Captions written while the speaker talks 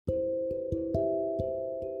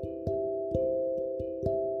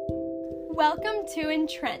Welcome to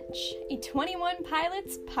EnTrench, a 21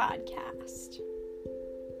 Pilots podcast.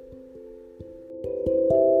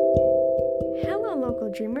 Hello,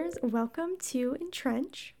 local dreamers. Welcome to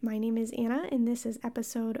EnTrench. My name is Anna, and this is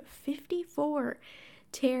episode 54,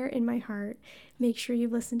 Tear in My Heart. Make sure you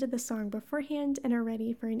listen to the song beforehand and are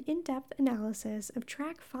ready for an in-depth analysis of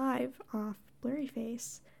track 5 off Blurry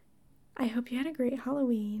Face. I hope you had a great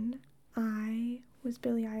Halloween. I was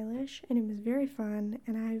Billie Eilish, and it was very fun,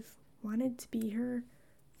 and I've wanted to be her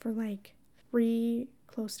for like 3,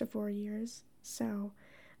 close to 4 years. So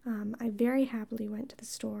I very happily went to the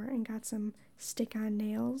store and got some stick-on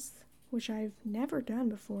nails, which I've never done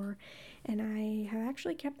before, and I have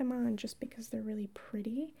actually kept them on just because they're really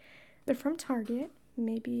pretty. They're from Target.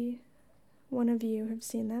 Maybe one of you have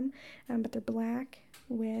seen them, but they're black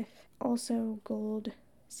with also gold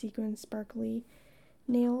sequin sparkly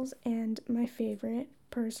nails, and my favorite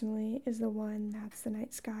personally is the one that's the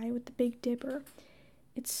night sky with the Big Dipper.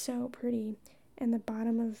 It's so pretty, and the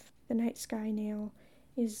bottom of the night sky nail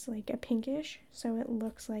is like a pinkish, so it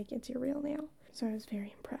looks like it's your real nail. So I was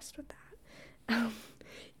very impressed with that.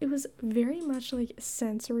 It was very much like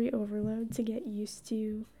sensory overload to get used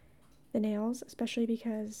to the nails, especially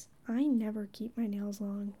because I never keep my nails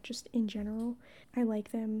long, just in general. I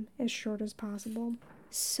like them as short as possible.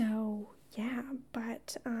 So yeah,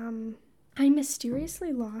 but I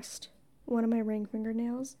mysteriously lost one of my ring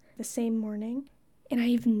fingernails the same morning, and I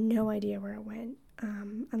have no idea where it went,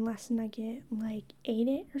 unless Nugget, ate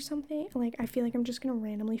it or something. I feel like I'm just gonna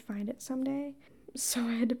randomly find it someday. So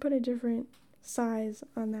I had to put a different size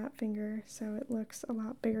on that finger, so it looks a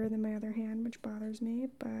lot bigger than my other hand, which bothers me.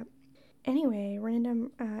 But anyway,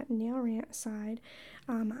 random nail rant aside,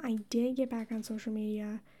 I did get back on social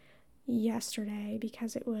media yesterday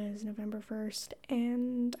because it was November 1st,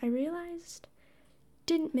 and I realized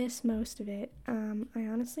didn't miss most of it. I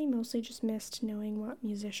honestly mostly just missed knowing what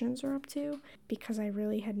musicians are up to because I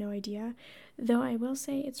really had no idea. Though I will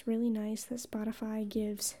say it's really nice that Spotify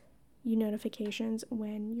gives you notifications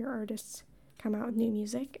when your artists come out with new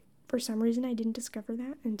music. For some reason, I didn't discover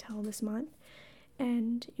that until this month,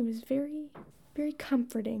 and it was very, very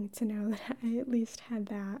comforting to know that I at least had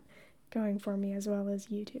that going for me, as well as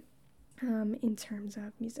YouTube. In terms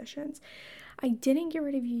of musicians, I didn't get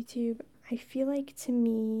rid of YouTube. I feel like, to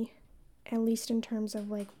me, at least in terms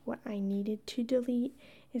of what I needed to delete,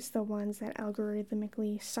 is the ones that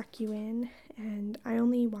algorithmically suck you in, and I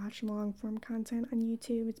only watch long form content on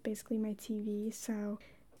YouTube. It's basically my TV, so,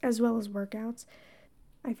 as well as workouts.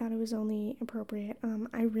 I thought it was only appropriate.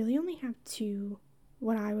 I really only have 2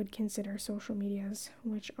 what I would consider social medias,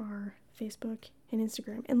 which are Facebook and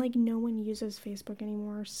Instagram, and no one uses Facebook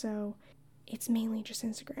anymore, so it's mainly just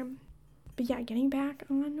Instagram. But yeah, getting back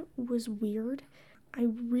on was weird. I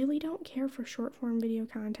really don't care for short form video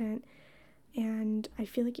content, and I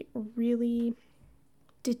feel like it really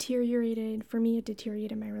deteriorated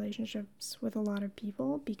my relationships with a lot of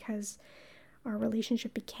people, because our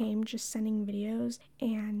relationship became just sending videos,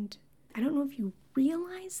 and I don't know if you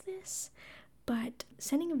realize this, but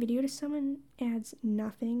sending a video to someone adds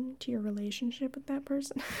nothing to your relationship with that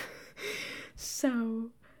person.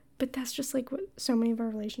 But that's just what so many of our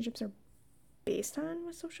relationships are based on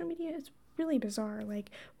with social media. It's really bizarre.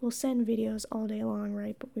 We'll send videos all day long,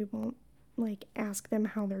 right? But we won't ask them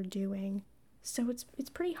how they're doing. So it's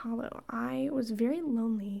pretty hollow. I was very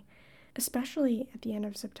lonely, especially at the end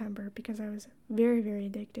of September, because I was very, very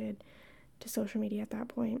addicted to social media at that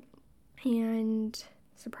point. And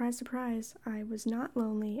surprise, surprise, I was not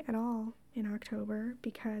lonely at all in October,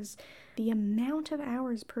 because the amount of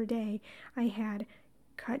hours per day I had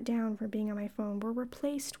cut down for being on my phone were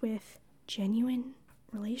replaced with genuine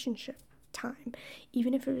relationship time,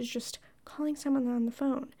 even if it was just calling someone on the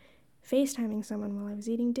phone, FaceTiming someone while I was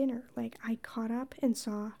eating dinner. I caught up and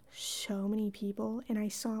saw so many people, and I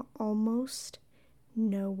saw almost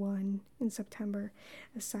no one in September,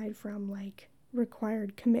 aside from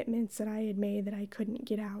required commitments that I had made that I couldn't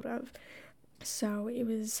get out of. So it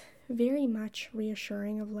was very much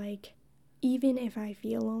reassuring of even if I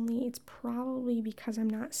feel lonely, it's probably because I'm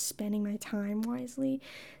not spending my time wisely.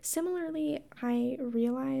 Similarly, I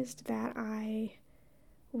realized that I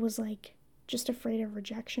was just afraid of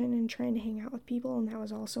rejection and trying to hang out with people, and that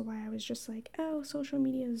was also why I was just social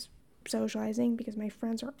media is socializing because my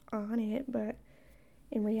friends are on it, but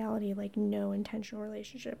in reality, no intentional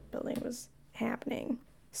relationship building was happening.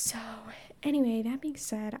 So anyway, that being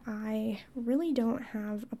said, I really don't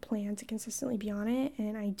have a plan to consistently be on it,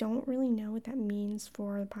 and I don't really know what that means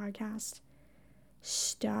for the podcast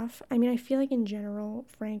stuff. I mean, I feel in general,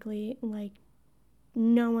 frankly,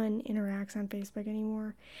 no one interacts on Facebook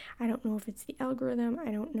anymore. I don't know if it's the algorithm.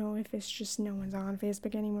 I don't know if it's just no one's on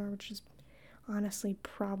Facebook anymore, which is honestly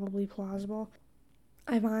probably plausible.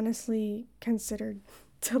 I've honestly considered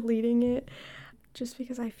deleting it just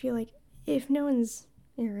because I feel like if no one's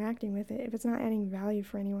interacting with it, if it's not adding value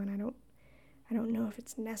for anyone, I don't know if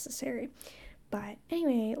it's necessary. But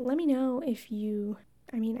anyway, let me know if you,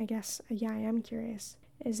 I am curious.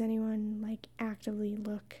 Is anyone like actively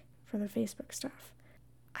look for the Facebook stuff?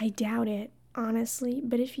 I doubt it, honestly,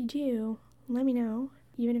 but if you do, let me know.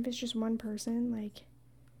 Even if it's just one person, like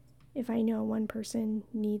if I know one person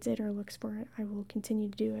needs it or looks for it, I will continue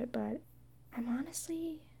to do it, but I'm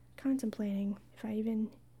honestly contemplating if I even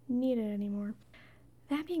need it anymore.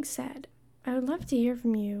 That being said, I would love to hear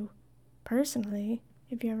from you personally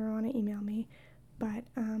if you ever want to email me, but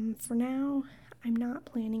for now, I'm not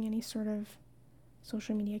planning any sort of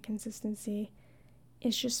social media consistency.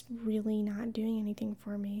 It's just really not doing anything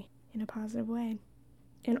for me in a positive way.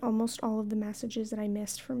 And almost all of the messages that I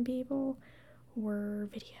missed from people were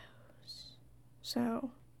videos. So,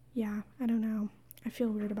 yeah, I don't know. I feel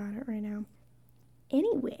weird about it right now.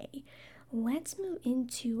 Anyway, let's move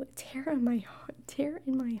into Tear in My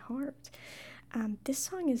Heart. This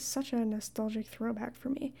song is such a nostalgic throwback for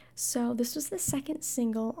me. So this was the second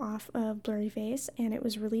single off of Blurry Face, and it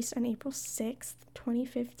was released on April 6th,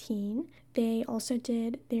 2015. They also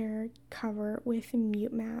did their cover with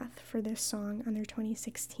Mute Math for this song on their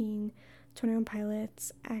 2016 21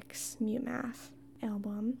 Pilots X Mute Math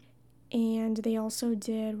album. And they also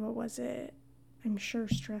did, I'm sure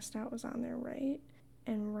Stressed Out was on there, right?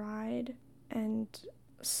 And Ride, and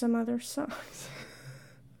some other songs.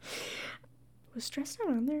 Was Stressed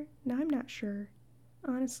Out on there? No, I'm not sure.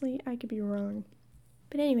 Honestly, I could be wrong.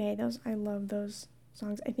 But anyway, I love those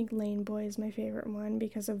songs. I think Lane Boy is my favorite one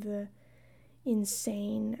because of the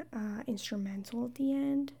insane instrumental at the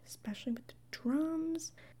end, especially with the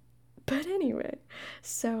drums. But anyway,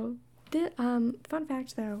 so the fun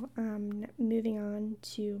fact though, moving on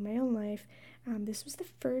to my own life, this was the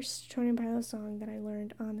first Tony Pilot song that I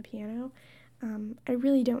learned on the piano. I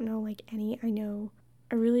really don't know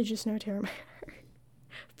I really just know Tear in My Heart,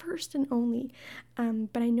 first and only.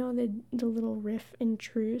 But I know the little riff in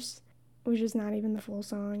Truce, which is not even the full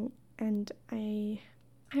song, and I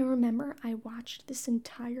remember I watched this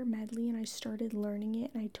entire medley and I started learning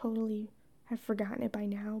it, and I totally have forgotten it by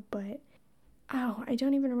now, but I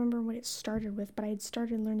don't even remember what it started with, but I had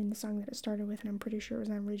started learning the song that it started with, and I'm pretty sure it was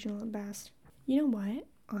on Regional at Best. You know what?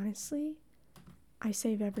 Honestly, I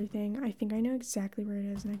save everything. I think I know exactly where it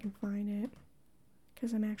is and I can find it,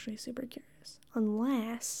 because I'm actually super curious.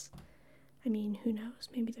 Unless, who knows?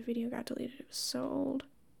 Maybe the video got deleted. It was so old.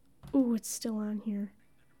 Ooh, it's still on here.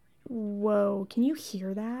 Whoa, can you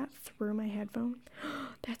hear that through my headphone?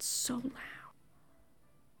 That's so loud.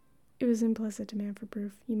 It was implicit demand for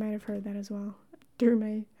proof. You might have heard that as well through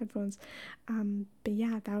my headphones. But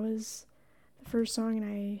yeah, that was the first song, and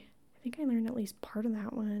I think I learned at least part of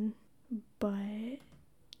that one, but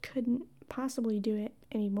couldn't possibly do it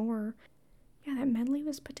anymore. Yeah, that medley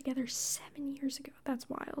was put together 7 years ago. That's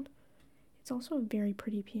wild. It's also a very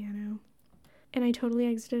pretty piano. And I totally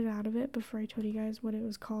exited out of it before I told you guys what it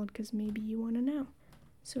was called, because maybe you want to know.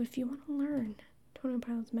 So if you want to learn Tony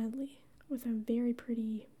Pilot's medley with a very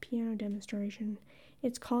pretty piano demonstration,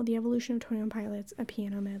 it's called The Evolution of 21 Pilots, a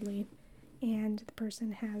piano medley. And the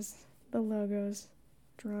person has the logos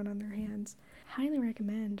drawn on their hands. Highly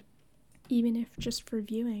recommend, even if just for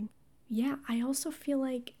viewing. Yeah, I also feel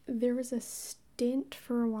like there was a stint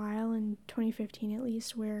for a while in 2015 at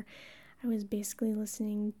least where I was basically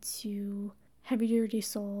listening to Heavy Dirty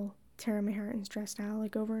Soul, Tear in My Heart, and Stressed Out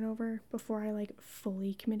like over and over before I like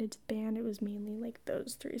fully committed to the band. It was mainly like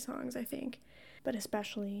those three songs, I think, but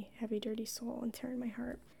especially Heavy Dirty Soul and Tear in My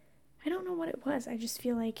Heart. I don't know what it was. I just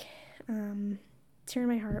feel like Tear in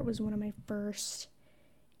My Heart was one of my first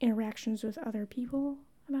interactions with other people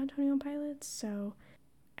about 21 Pilots, so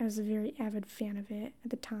I was a very avid fan of it at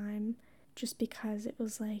the time, just because it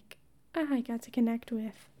was like, I got to connect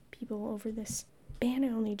with people over this band I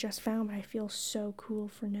only just found, but I feel so cool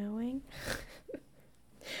for knowing.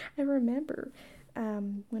 I remember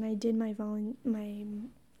when I did my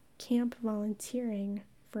camp volunteering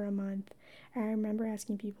for a month, I remember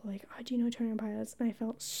asking people like, do you know 21 Pilots? And I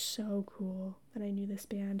felt so cool that I knew this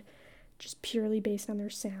band, just purely based on their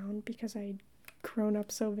sound, because I'd grown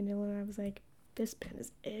up so vanilla, and I was like, this band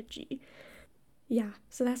is edgy. Yeah,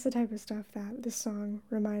 so that's the type of stuff that this song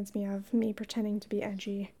reminds me of, me pretending to be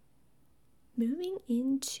edgy. Moving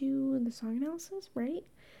into the song analysis, right?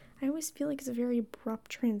 I always feel like it's a very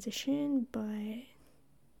abrupt transition, but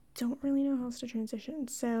don't really know how else to transition.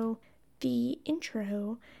 So The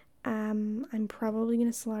intro, I'm probably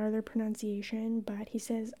going to slaughter their pronunciation, but he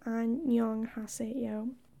says Annyeong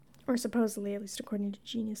haseyo, or supposedly, at least according to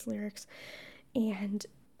Genius Lyrics. And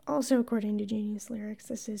also according to Genius Lyrics,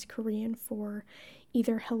 this is Korean for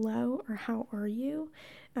either hello or how are you.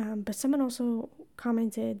 But someone also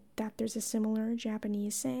commented that there's a similar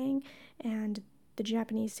Japanese saying, and the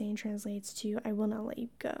Japanese saying translates to I will not let you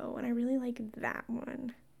go. And I really like that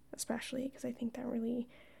one, especially because I think that really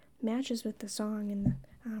matches with the song and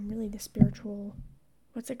really the spiritual,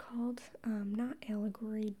 what's it called? Not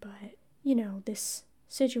allegory, but, this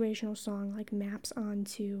situational song like maps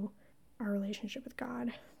onto our relationship with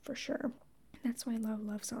God, for sure. That's why I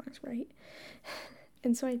love songs, right?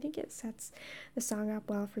 And so I think it sets the song up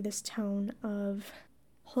well for this tone of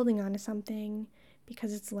holding on to something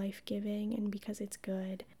because it's life-giving and because it's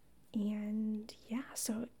good. And yeah,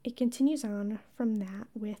 so it continues on from that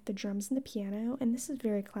with the drums and the piano, and this is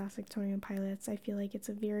very classic 21 Pilots. I feel like it's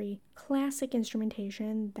a very classic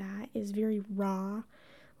instrumentation that is very raw.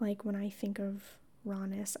 Like when I think of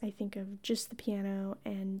rawness, I think of just the piano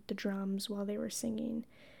and the drums while they were singing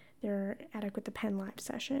their Adequate the Pen live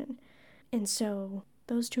session. And so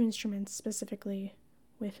those two instruments specifically,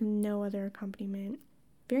 with no other accompaniment,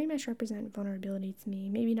 very much represent vulnerability to me.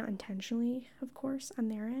 Maybe not intentionally, of course, on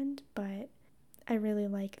their end, but I really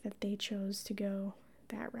like that they chose to go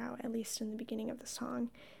that route, at least in the beginning of the song,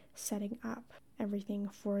 setting up everything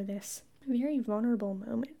for this very vulnerable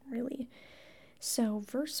moment, really. So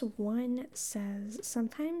verse 1 says,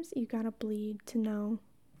 sometimes you gotta bleed to know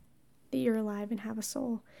that you're alive and have a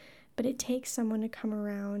soul, but it takes someone to come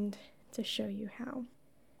around to show you how.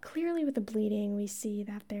 Clearly with the bleeding, we see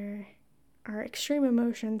that there are extreme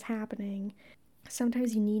emotions happening.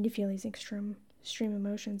 Sometimes you need to feel these extreme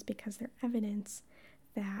emotions because they're evidence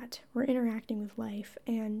that we're interacting with life.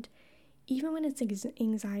 And even when it's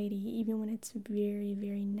anxiety, even when it's very,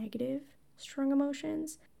 very negative, strong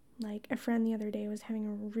emotions, like a friend the other day was having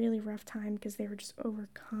a really rough time because they were just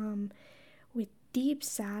overcome with deep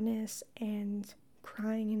sadness and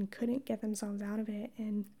crying and couldn't get themselves out of it.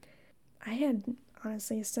 And I had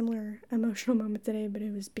honestly a similar emotional moment today, but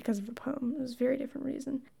it was because of a poem. It was a very different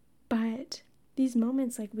reason. But these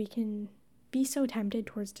moments, like, we can be so tempted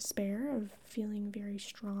towards despair of feeling very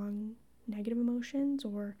strong negative emotions,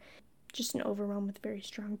 or just an overwhelm with very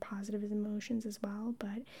strong positive emotions as well.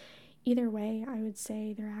 But either way, I would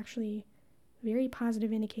say they're actually very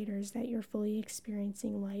positive indicators that you're fully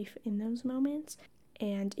experiencing life in those moments.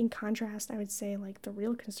 And in contrast, I would say, like, the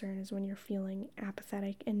real concern is when you're feeling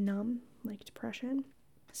apathetic and numb, like depression.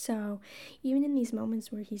 So even in these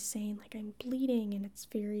moments where he's saying, like, I'm bleeding, and it's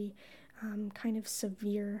very kind of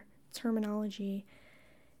severe terminology,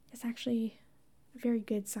 it's actually a very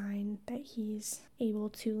good sign that he's able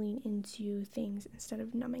to lean into things instead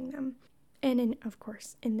of numbing them. And of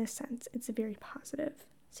course, in this sense, it's a very positive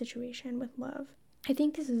situation with love. I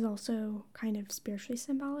think this is also kind of spiritually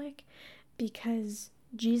symbolic, because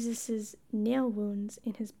Jesus's nail wounds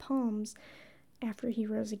in his palms after he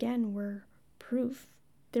rose again were proof.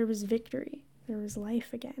 There was victory. There was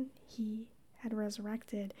life again. He had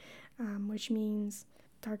resurrected, which means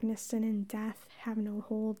darkness, sin, and death have no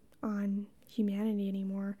hold on humanity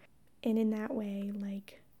anymore. And in that way,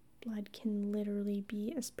 like, blood can literally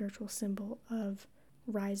be a spiritual symbol of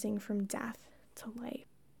rising from death to life.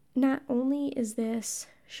 Not only is this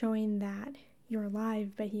showing that you're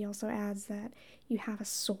alive, but he also adds that you have a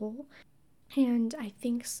soul. And I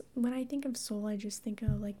think when I think of soul, I just think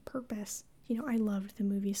of, like, purpose. I loved the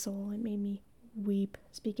movie Soul. It made me weep.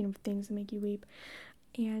 Speaking of things that make you weep.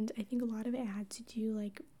 And I think a lot of it had to do,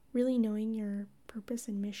 like, really knowing your purpose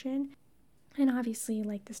and mission. And obviously,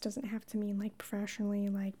 like, this doesn't have to mean, like, professionally,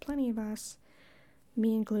 like, plenty of us,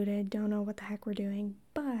 me included, don't know what the heck we're doing,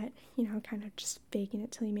 but, kind of just faking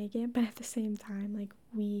it till you make it. But at the same time, like,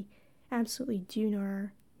 we absolutely do know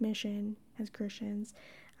our mission as Christians.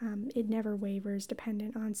 It never wavers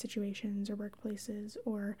dependent on situations or workplaces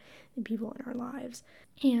or the people in our lives.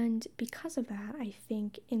 And because of that, I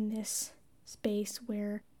think in this space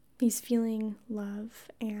where he's feeling love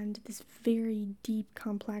and this very deep,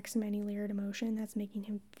 complex, many-layered emotion that's making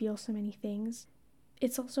him feel so many things,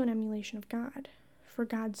 it's also an emulation of God. For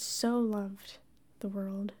God so loved the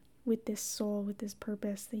world with this soul, with this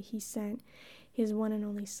purpose, that he sent his one and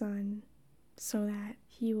only Son so that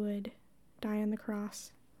he would die on the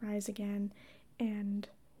cross, rise again, and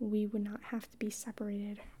we would not have to be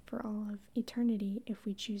separated for all of eternity if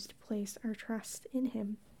we choose to place our trust in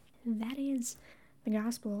him. And that is the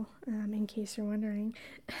gospel, in case you're wondering.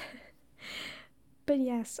 But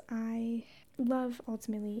yes, love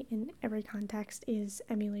ultimately in every context is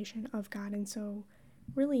emulation of God, and so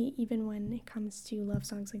really, even when it comes to love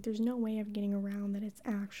songs, like there's no way of getting around that it's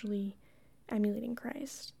actually emulating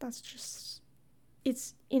Christ. That's just,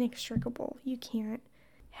 it's inextricable. You can't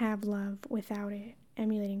have love without it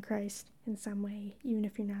emulating Christ in some way. Even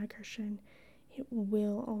if you're not a Christian, it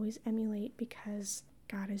will always emulate, because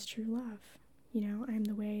God is true love. You know, I am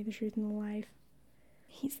the way, the truth, and the life.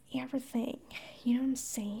 He's everything. You know what I'm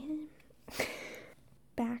saying?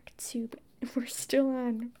 Back to, we're still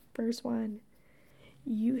on verse 1.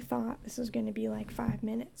 You thought this was going to be like 5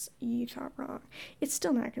 minutes. You thought wrong. It's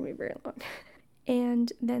still not going to be very long.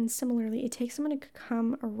 And then similarly, it takes someone to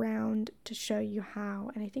come around to show you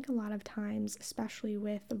how. And I think a lot of times, especially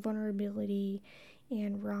with vulnerability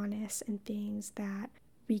and rawness and things that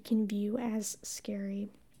we can view as scary,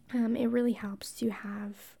 it really helps to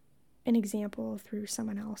have an example through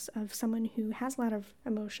someone else of someone who has a lot of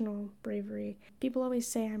emotional bravery. People always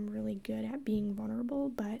say I'm really good at being vulnerable,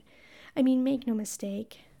 but I mean, make no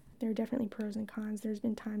mistake, there are definitely pros and cons. There's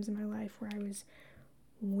been times in my life where I was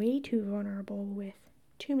way too vulnerable with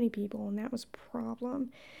too many people, and that was a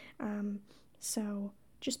problem. So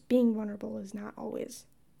just being vulnerable is not always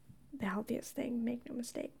the healthiest thing, make no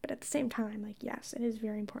mistake. But at the same time, like, yes, it is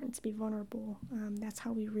very important to be vulnerable. That's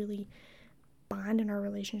how we really bond in our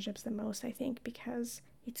relationships the most, I think, because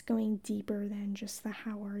it's going deeper than just the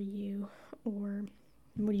how are you or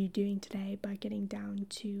what are you doing today, but getting down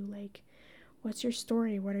to like, what's your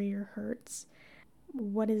story? What are your hurts?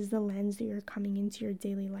 What is the lens that you're coming into your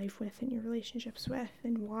daily life with and your relationships with,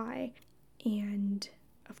 and why? And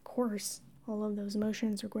of course, all of those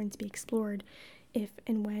emotions are going to be explored if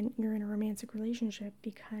and when you're in a romantic relationship,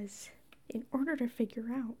 because in order to figure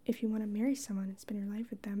out if you want to marry someone and spend your life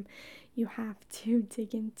with them, you have to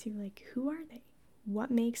dig into like, who are they?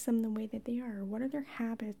 What makes them the way that they are? What are their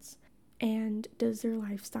habits? And does their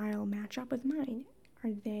lifestyle match up with mine?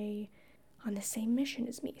 Are they on the same mission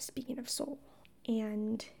as me, speaking of soul?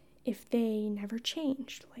 And if they never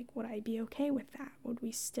changed, like, would I be okay with that? Would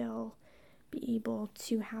we still be able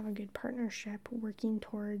to have a good partnership working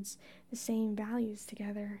towards the same values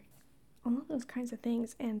together? All of those kinds of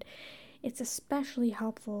things. And it's especially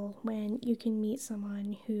helpful when you can meet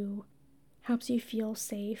someone who helps you feel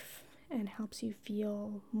safe and helps you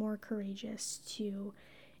feel more courageous to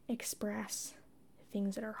express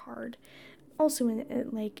things that are hard. Also, in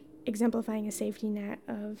like exemplifying a safety net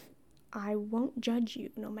of, I won't judge you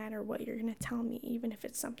no matter what you're going to tell me, even if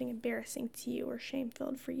it's something embarrassing to you or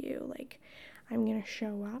shame-filled for you. Like, I'm going to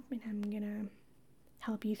show up and I'm going to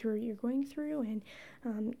help you through what you're going through,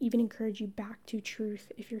 and even encourage you back to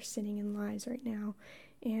truth if you're sitting in lies right now,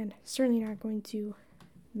 and certainly not going to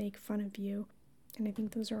make fun of you. And I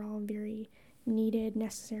think those are all very needed,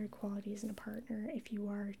 necessary qualities in a partner if you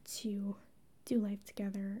are to do life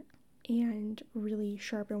together and really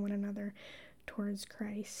sharpen one another towards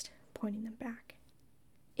Christ, pointing them back.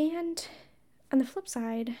 And on the flip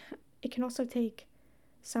side, it can also take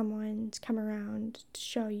someone to come around to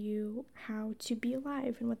show you how to be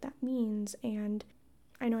alive and what that means. And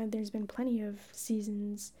I know there's been plenty of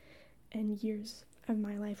seasons and years of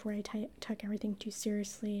my life where I took everything too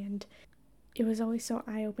seriously, and it was always so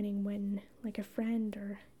eye-opening when like a friend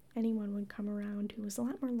or anyone would come around who was a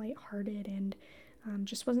lot more lighthearted and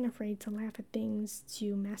just wasn't afraid to laugh at things,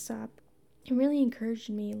 to mess up. It really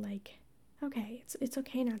encouraged me, like, okay, it's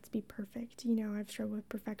okay not to be perfect. You know, I've struggled with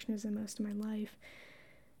perfectionism most of my life,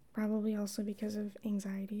 probably also because of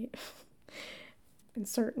anxiety and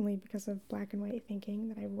certainly because of black and white thinking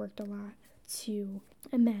that I've worked a lot to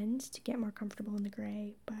amend to get more comfortable in the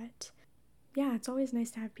gray. But yeah, it's always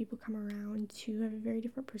nice to have people come around to have a very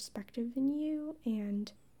different perspective than you,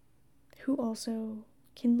 and who also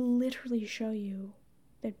can literally show you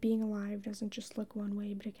that being alive doesn't just look one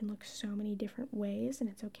way, but it can look so many different ways, and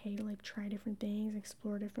it's okay to like try different things,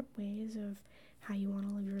 explore different ways of how you want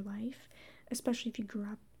to live your life, especially if you grew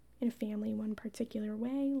up in a family one particular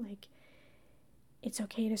way. Like, it's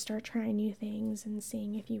okay to start trying new things and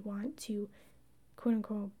seeing if you want to, quote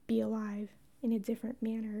unquote, be alive in a different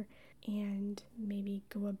manner, and maybe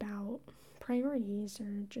go about priorities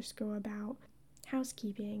or just go about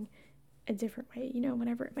housekeeping a different way, you know,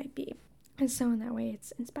 whatever it might be. And so in that way,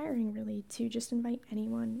 it's inspiring really to just invite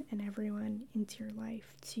anyone and everyone into your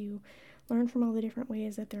life to learn from all the different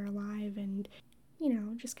ways that they're alive, and, you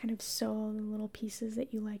know, just kind of sew the little pieces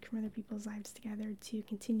that you like from other people's lives together to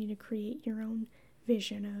continue to create your own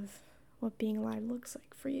vision of what being alive looks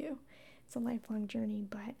like for you. It's a lifelong journey,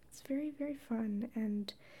 but it's very, very fun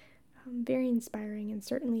and very inspiring. And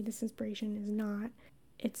certainly this inspiration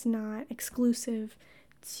it's not exclusive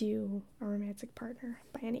to a romantic partner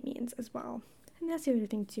by any means as well. And that's the other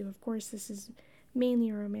thing too. Of course, this is mainly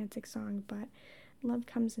a romantic song, but Love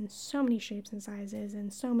comes in so many shapes and sizes,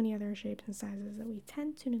 and so many other shapes and sizes that we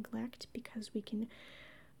tend to neglect because we can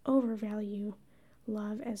overvalue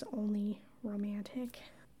love as only romantic,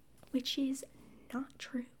 which is not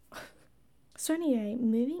true. So anyway,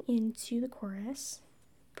 moving into the chorus,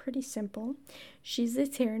 pretty simple. She's the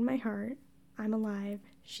tear in my heart, I'm alive.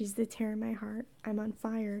 She's the tear in my heart, I'm on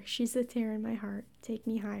fire. She's the tear in my heart, take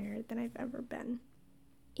me higher than I've ever been.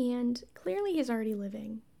 And clearly he's already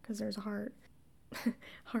living, because there's a heart.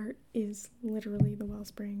 Heart is literally the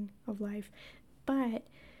wellspring of life. But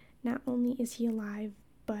not only is he alive,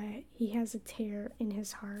 but he has a tear in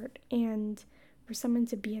his heart. And for someone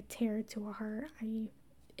to be a tear to a heart,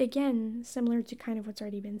 again, similar to kind of what's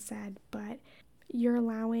already been said, but you're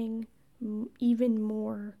allowing even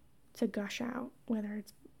more to gush out, whether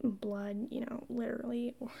it's blood,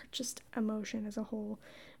 literally, or just emotion as a whole,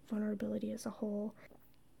 vulnerability as a whole.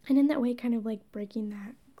 And in that way, kind of like breaking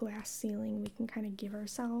that glass ceiling we can kind of give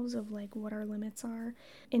ourselves of like what our limits are,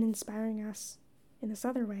 and inspiring us in this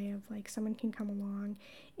other way of like someone can come along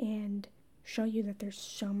and show you that there's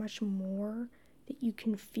so much more that you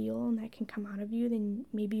can feel and that can come out of you than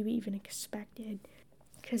maybe you even expected,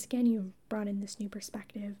 because again, you've brought in this new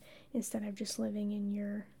perspective instead of just living in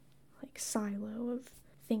your like silo of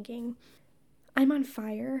thinking. I'm on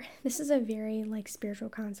fire. This is a very like spiritual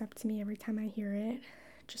concept to me every time I hear it.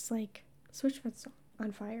 Just like Switchfoot's song,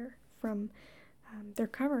 On Fire, from their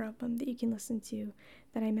cover album that you can listen to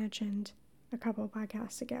that I mentioned a couple of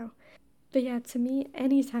podcasts ago. But yeah, to me,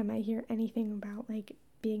 anytime I hear anything about like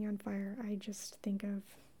being on fire, I just think of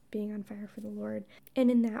being on fire for the Lord. And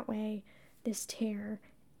in that way, this tear,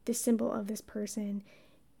 this symbol of this person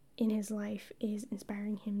in his life is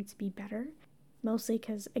inspiring him to be better. Mostly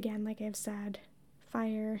because, again, like I've said,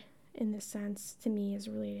 fire in this sense to me is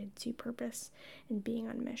related to purpose and being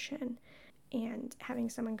on mission, and having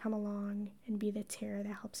someone come along and be the tear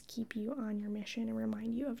that helps keep you on your mission and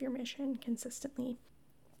remind you of your mission consistently.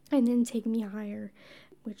 And then take me higher,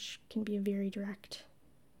 which can be a very direct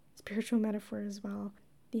spiritual metaphor as well.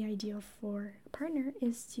 The ideal for a partner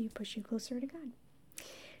is to push you closer to God.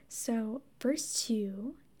 So verse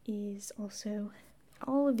 2 is also,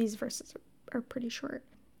 all of these verses are pretty short.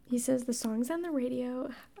 He says, the songs on the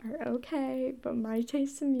radio are okay, but my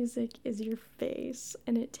taste in music is your face,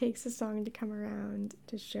 and it takes a song to come around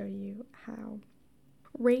to show you how.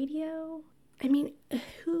 Radio, I mean,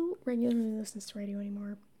 who regularly listens to radio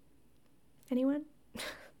anymore? Anyone?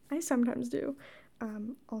 I sometimes do.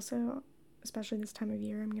 Also, especially this time of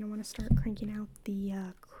year, I'm going to want to start cranking out the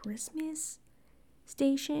Christmas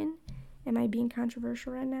station. Am I being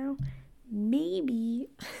controversial right now? Maybe.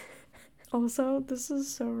 Also, this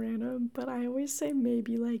is so random, but I always say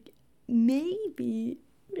maybe, like, maybe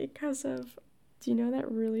because of, do you know that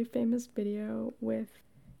really famous video with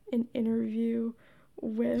an interview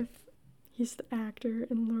with, he's the actor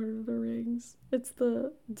in Lord of the Rings? It's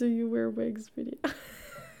the Do You Wear Wigs video.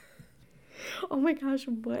 Oh my gosh,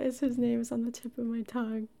 what is his name? It's on the tip of my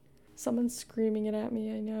tongue. Someone's screaming it at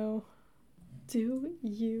me, I know. Do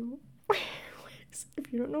you wear wigs?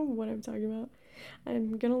 If you don't know what I'm talking about,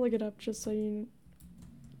 I'm gonna look it up just so you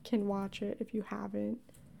can watch it if you haven't.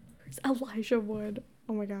 It's Elijah Wood.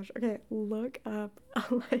 Oh my gosh. Okay, look up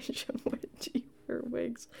Elijah Wood. Do you wear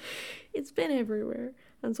wigs? It's been everywhere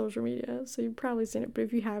on social media, so you've probably seen it. But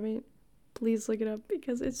if you haven't, please look it up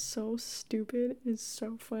because it's so stupid. It's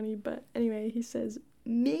so funny. But anyway, he says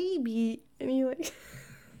maybe, and he like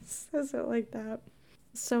says it like that.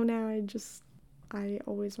 So now I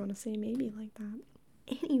always want to say maybe like that.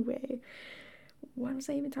 Anyway, what was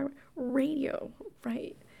I even talking about? Radio,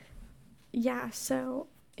 right? Yeah, so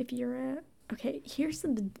if you're here's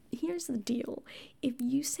the deal. If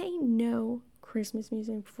you say no Christmas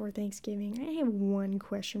music before Thanksgiving, I have one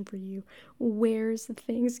question for you. Where's the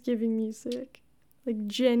Thanksgiving music? Like,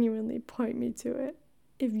 genuinely point me to it.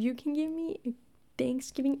 If you can give me a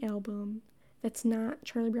Thanksgiving album that's not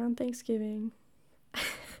Charlie Brown Thanksgiving,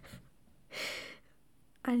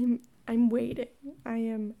 I'm waiting. I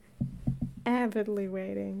am avidly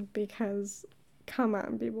waiting because, come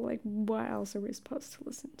on, people, like, what else are we supposed to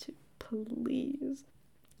listen to? Please.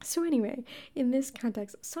 So anyway, in this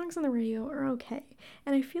context, songs on the radio are okay.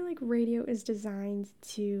 And I feel like radio is designed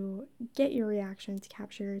to get your reaction, to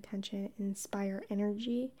capture your attention, and inspire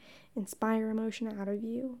energy, inspire emotion out of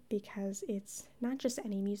you, because it's not just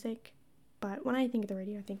any music. But when I think of the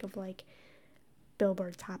radio, I think of like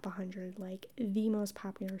Billboard Top 100, like the most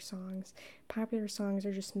popular songs. Popular songs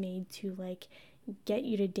are just made to like get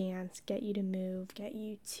you to dance, get you to move, get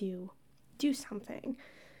you to do something.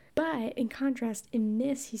 But in contrast, in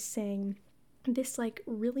this, he's saying this like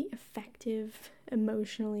really effective,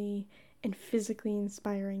 emotionally and physically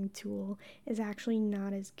inspiring tool is actually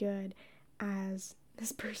not as good as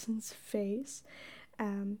this person's face,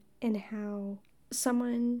 and how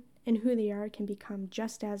someone and who they are can become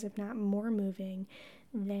just as, if not more, moving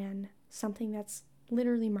than something that's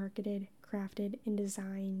literally marketed, crafted, and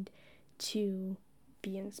designed to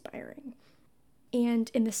be inspiring.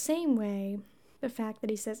 And in the same way, the fact that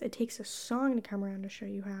he says it takes a song to come around to show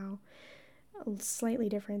you how, slightly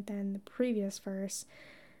different than the previous verse,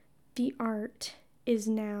 the art is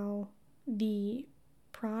now the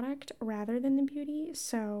product rather than the beauty.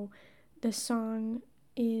 So the song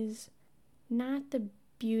is not the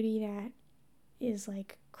beauty that is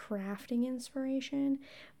like crafting inspiration,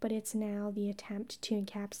 but it's now the attempt to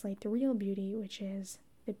encapsulate the real beauty, which is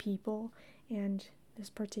the people and this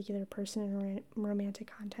particular person in a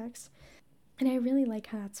romantic context. And I really like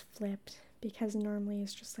how that's flipped, because normally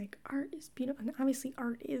it's just like art is beautiful, and obviously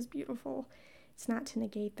art is beautiful. It's not to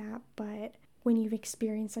negate that, but when you've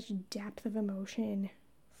experienced such depth of emotion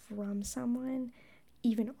from someone,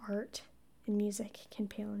 even art and music can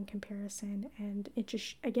pale in comparison. And it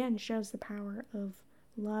just, again, shows the power of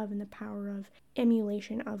love and the power of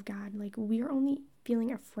emulation of God. Like, we are only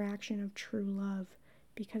feeling a fraction of true love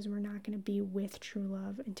because we're not going to be with true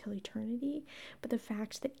love until eternity. But the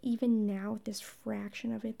fact that even now, this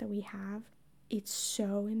fraction of it that we have, it's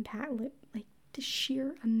so impactful. Like, the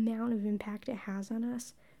sheer amount of impact it has on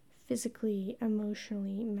us physically,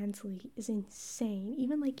 emotionally, mentally is insane.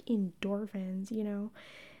 Even like endorphins,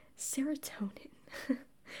 serotonin,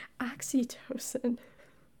 oxytocin,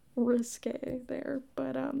 risque there,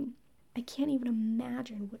 but I can't even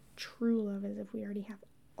imagine what true love is if we already have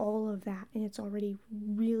all of that and it's already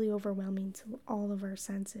really overwhelming to all of our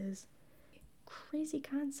senses. Crazy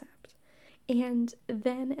concept. And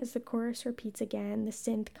then as the chorus repeats again, the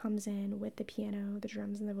synth comes in with the piano, the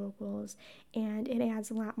drums, and the vocals, and it adds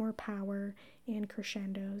a lot more power and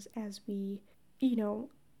crescendos as we,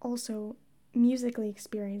 also musically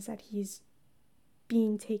experience that he's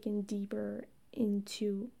being taken deeper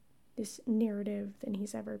into this narrative than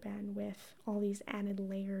he's ever been, with all these added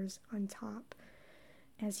layers on top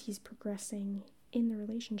as he's progressing in the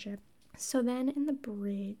relationship. So then in the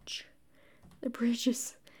bridge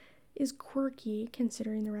is quirky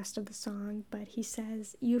considering the rest of the song, but he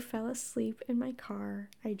says, "You fell asleep in my car.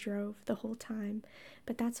 I drove the whole time,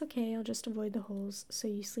 but that's okay. I'll just avoid the holes so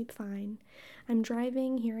you sleep fine. I'm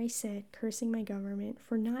driving, here I sit, cursing my government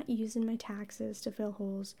for not using my taxes to fill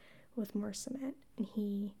holes with more cement." And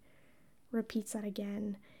he repeats that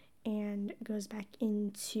again and goes back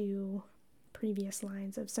into previous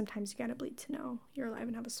lines of, "Sometimes you gotta bleed to know you're alive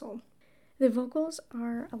and have a soul." The vocals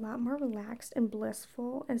are a lot more relaxed and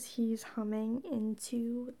blissful as he's humming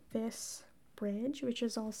into this bridge, which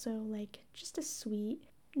is also like just a sweet,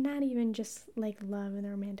 not even just like love in the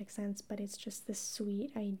romantic sense, but it's just this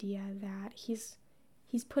sweet idea that he's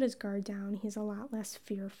put his guard down. He's a lot less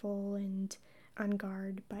fearful and on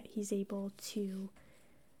guard, but he's able to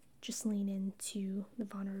just lean into the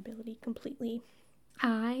vulnerability completely.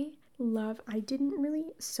 I didn't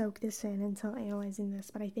really soak this in until analyzing this,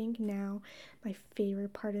 but I think now my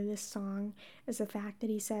favorite part of this song is the fact that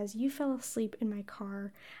he says, "You fell asleep in my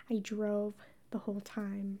car. I drove the whole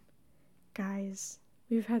time." Guys,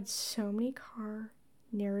 we've had so many car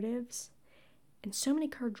narratives and so many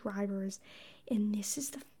car drivers, and this is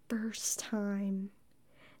the first time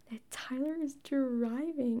that Tyler is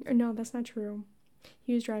driving. Or no, that's not true.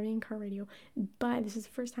 He was driving in car radio, but this is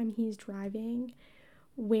the first time he's driving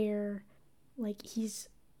where like he's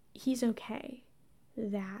okay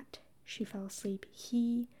that she fell asleep.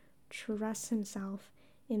 He trusts himself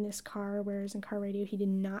in this car, whereas in car radio he did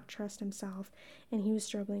not trust himself and he was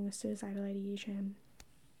struggling with suicidal ideation.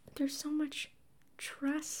 There's so much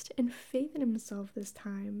trust and faith in himself this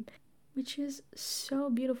time, which is so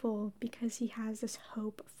beautiful because he has this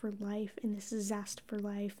hope for life and this zest for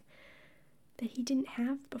life that he didn't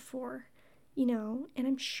have before, and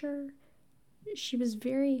I'm sure she was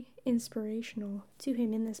very inspirational to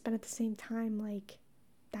him in this, but at the same time, like,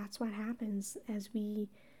 that's what happens as we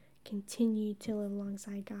continue to live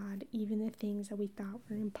alongside God. Even the things that we thought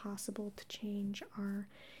were impossible to change are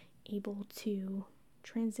able to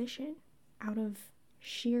transition out of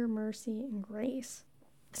sheer mercy and grace.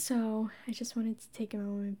 So I just wanted to take a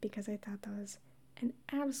moment because I thought that was an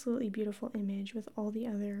absolutely beautiful image with all the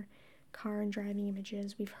other car and driving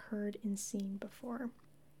images we've heard and seen before.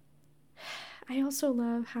 I also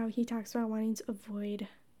love how he talks about wanting to avoid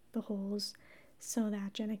the holes so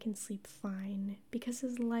that Jenna can sleep fine, because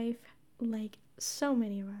his life, like so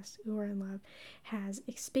many of us who are in love, has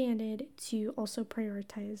expanded to also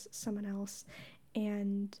prioritize someone else,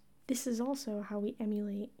 and this is also how we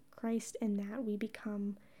emulate Christ, and that we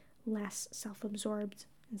become less self-absorbed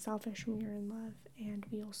and selfish when we are in love, and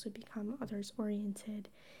we also become others-oriented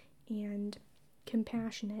and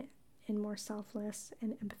compassionate and more selfless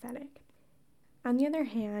and empathetic. On the other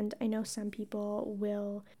hand, I know some people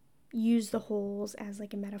will use the holes as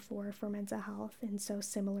like a metaphor for mental health, and so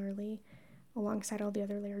similarly, alongside all the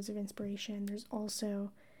other layers of inspiration, there's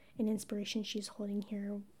also an inspiration she's holding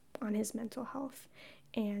here on his mental health.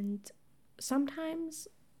 And sometimes,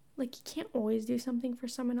 like, you can't always do something for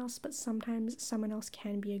someone else, but sometimes someone else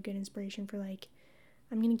can be a good inspiration for, like,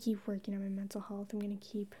 I'm going to keep working on my mental health. I'm going to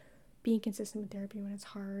keep being consistent with therapy when it's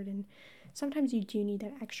hard. And sometimes you do need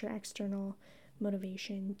that extra external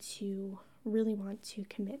motivation to really want to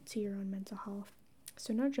commit to your own mental health.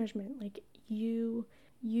 So no judgment. Like, you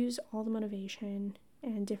use all the motivation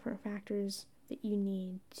and different factors that you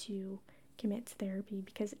need to commit to therapy,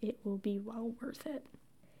 because it will be well worth it.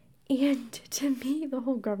 And to me, the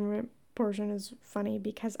whole government portion is funny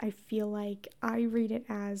because I feel like I read it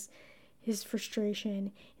as his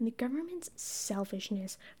frustration and the government's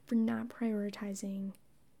selfishness for not prioritizing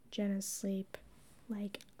Jenna's sleep.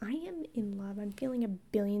 Like, I am in love. I'm feeling a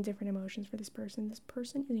billion different emotions for this person. This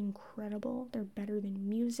person is incredible. They're better than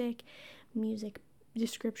music. Music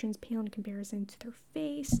descriptions pale in comparison to their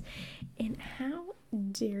face. And how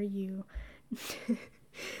dare you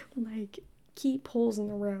like keep holes in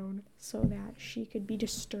the road so that she could be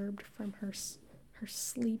disturbed from her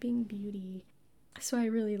sleeping beauty. So I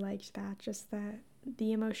really liked that, just that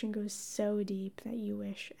the emotion goes so deep that you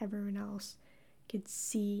wish everyone else could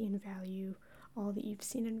see and value all that you've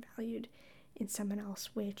seen and valued in someone else,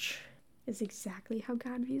 which is exactly how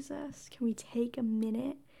God views us. Can we take a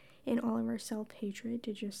minute in all of our self-hatred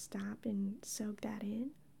to just stop and soak that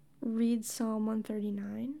in? Read Psalm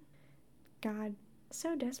 139. God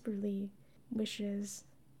so desperately wishes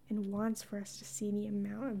and wants for us to see the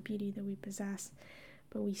amount of beauty that we possess,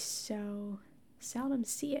 but we so seldom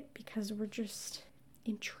see it because we're just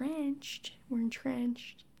entrenched. We're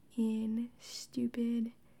entrenched in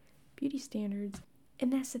stupid beauty standards.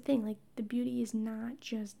 And that's the thing, like, the beauty is not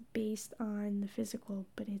just based on the physical,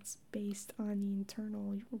 but it's based on the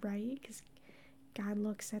internal, right? Because God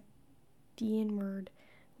looks at the inward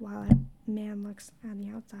while man looks on the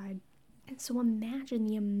outside. And so imagine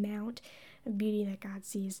the amount of beauty that God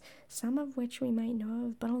sees, some of which we might know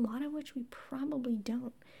of, but a lot of which we probably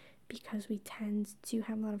don't, because we tend to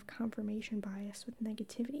have a lot of confirmation bias with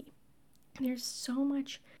negativity. And there's so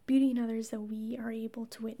much beauty in others that we are able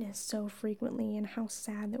to witness so frequently, and how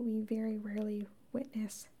sad that we very rarely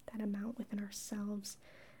witness that amount within ourselves.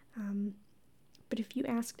 But if you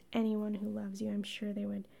asked anyone who loves you, I'm sure they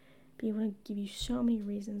would be able to give you so many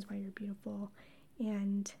reasons why you're beautiful,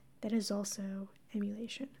 and that is also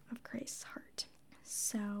emulation of Christ's heart.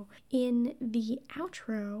 So in the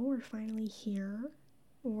outro, we're finally here,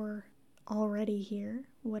 or already here,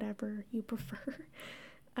 whatever you prefer.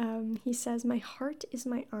 He says, "My heart is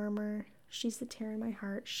my armor. She's the tear in my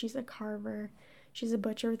heart. She's a carver. She's a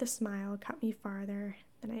butcher with a smile. Cut me farther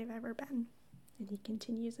than I have ever been." And he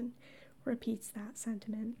continues and repeats that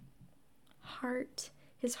sentiment.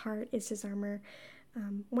 His heart is his armor.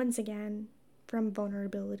 Once again, from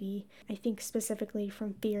vulnerability, I think specifically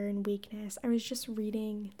from fear and weakness. I was just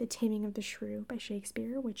reading The Taming of the Shrew by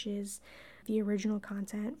Shakespeare, which is the original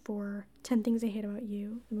content for 10 Things I Hate About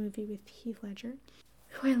You, the movie with Heath Ledger,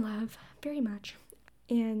 who I love very much.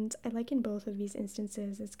 And I like in both of these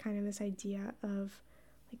instances, it's kind of this idea of,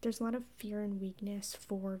 like, there's a lot of fear and weakness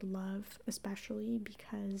for love, especially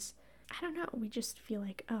because, I don't know, we just feel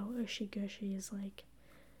like, oh, Ushy Gushy is like,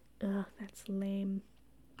 ugh, that's lame.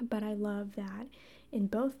 But I love that in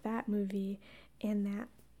both that movie and that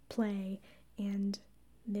play and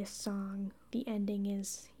this song, the ending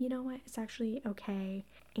is, you know what, it's actually okay,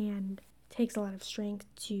 and takes a lot of strength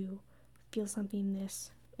to feel something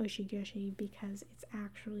this ushy-gushy, because it's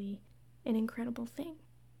actually an incredible thing.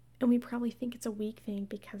 And we probably think it's a weak thing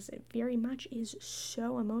because it very much is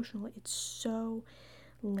so emotional. It's so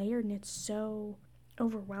layered and it's so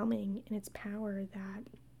overwhelming in its power that,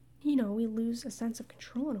 you know, we lose a sense of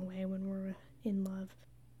control in a way when we're in love,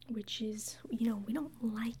 which is, you know, we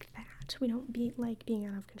don't like that. We don't like being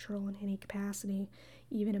out of control in any capacity,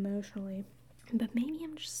 even emotionally. But maybe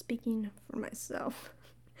I'm just speaking for myself.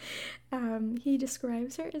 He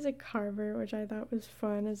describes her as a carver, which I thought was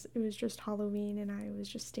fun, as it was just Halloween and I was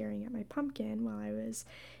just staring at my pumpkin while I was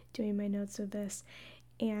doing my notes of this.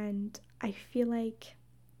 And I feel like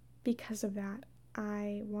because of that,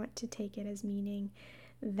 I want to take it as meaning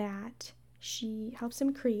that she helps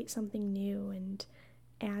him create something new and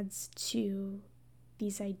adds to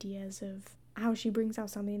these ideas of how she brings out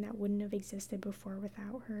something that wouldn't have existed before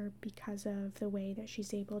without her, because of the way that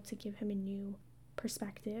she's able to give him a new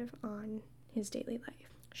perspective on his daily life.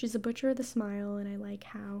 She's a butcher with a smile, and I like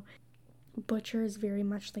how butcher is very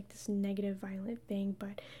much like this negative, violent thing,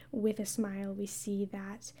 but with a smile we see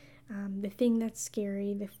that the thing that's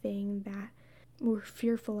scary, the thing that we're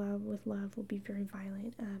fearful of with love will be very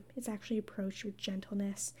violent. It's actually approached with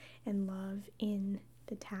gentleness and love in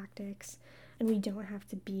the tactics, and we don't have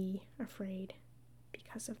to be afraid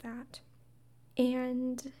because of that.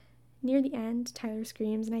 And near the end, Tyler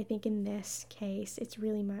screams, and I think in this case, it's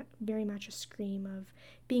really very much a scream of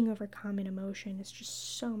being overcome in emotion. It's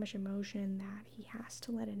just so much emotion that he has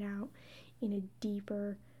to let it out in a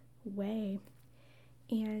deeper way.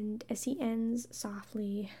 And as he ends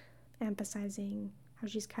softly, emphasizing how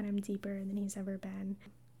she's cut him deeper than he's ever been,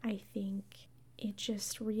 I think it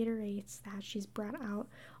just reiterates that she's brought out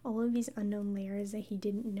all of these unknown layers that he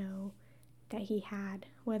didn't know that he had,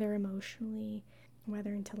 whether emotionally,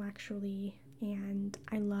 whether intellectually. And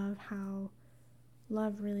I love how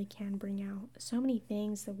love really can bring out so many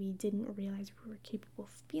things that we didn't realize we were capable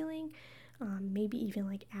of feeling, maybe even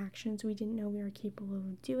like actions we didn't know we were capable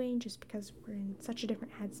of doing, just because we're in such a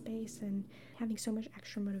different headspace and having so much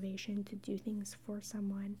extra motivation to do things for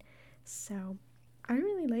someone. So I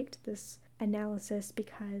really liked this analysis,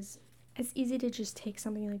 because it's easy to just take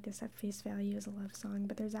something like this at face value as a love song,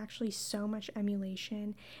 but there's actually so much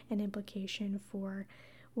emulation and implication for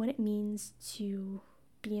what it means to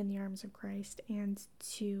be in the arms of Christ and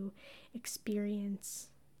to experience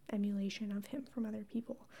emulation of him from other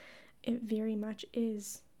people. It very much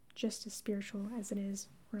is just as spiritual as it is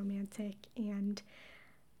romantic, and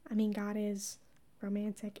I mean, God is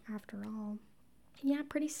romantic after all. Yeah,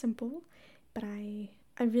 pretty simple, but I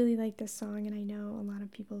really like this song, and I know a lot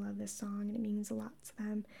of people love this song, and it means a lot to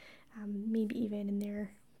them, maybe even in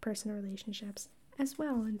their personal relationships as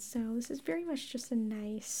well. And so this is very much just a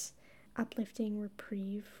nice, uplifting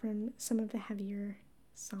reprieve from some of the heavier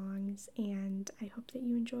songs, and I hope that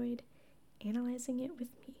you enjoyed analyzing it with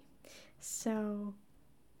me. So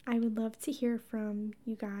I would love to hear from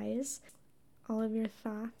you guys, all of your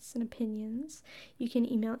thoughts and opinions. You can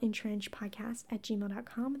email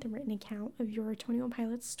EnTrenchPodcast@gmail.com with a written account of your 21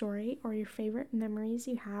 Pilots story, or your favorite memories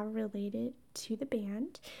you have related to the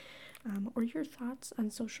band, or your thoughts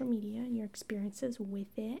on social media and your experiences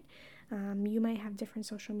with it. You might have different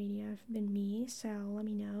social media than me, so let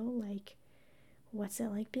me know, like, what's it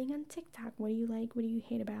like being on TikTok? What do you like? What do you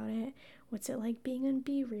hate about it? What's it like being on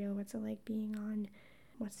Be Real? What's it like being on,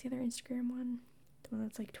 what's the other Instagram one? The one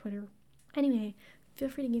that's like Twitter. Anyway, feel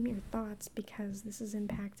free to give me your thoughts, because this is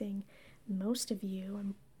impacting most of you,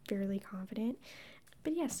 I'm fairly confident.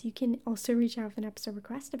 But yes, you can also reach out with an episode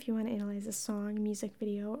request if you want to analyze a song, music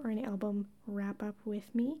video, or an album wrap-up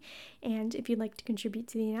with me. And if you'd like to contribute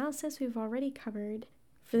to the analysis we've already covered,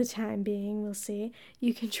 for the time being, we'll see,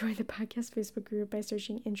 you can join the podcast Facebook group by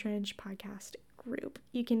searching EnTrench Podcast Group.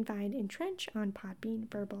 You can find EnTrench on Podbean,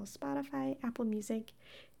 Verbal, Spotify, Apple Music,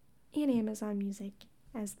 and Amazon Music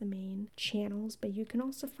as the main channels, but you can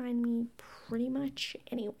also find me pretty much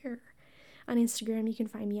anywhere. On Instagram, you can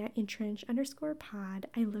find me at EnTrench_pod.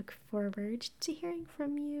 I look forward to hearing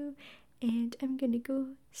from you, and I'm gonna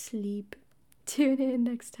go sleep. Tune in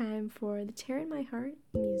next time for the Tear in My Heart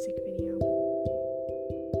music video.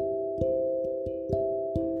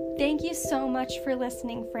 Thank you so much for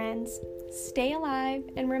listening, friends. Stay alive,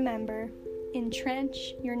 and remember,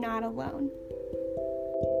 EnTrench, you're not alone.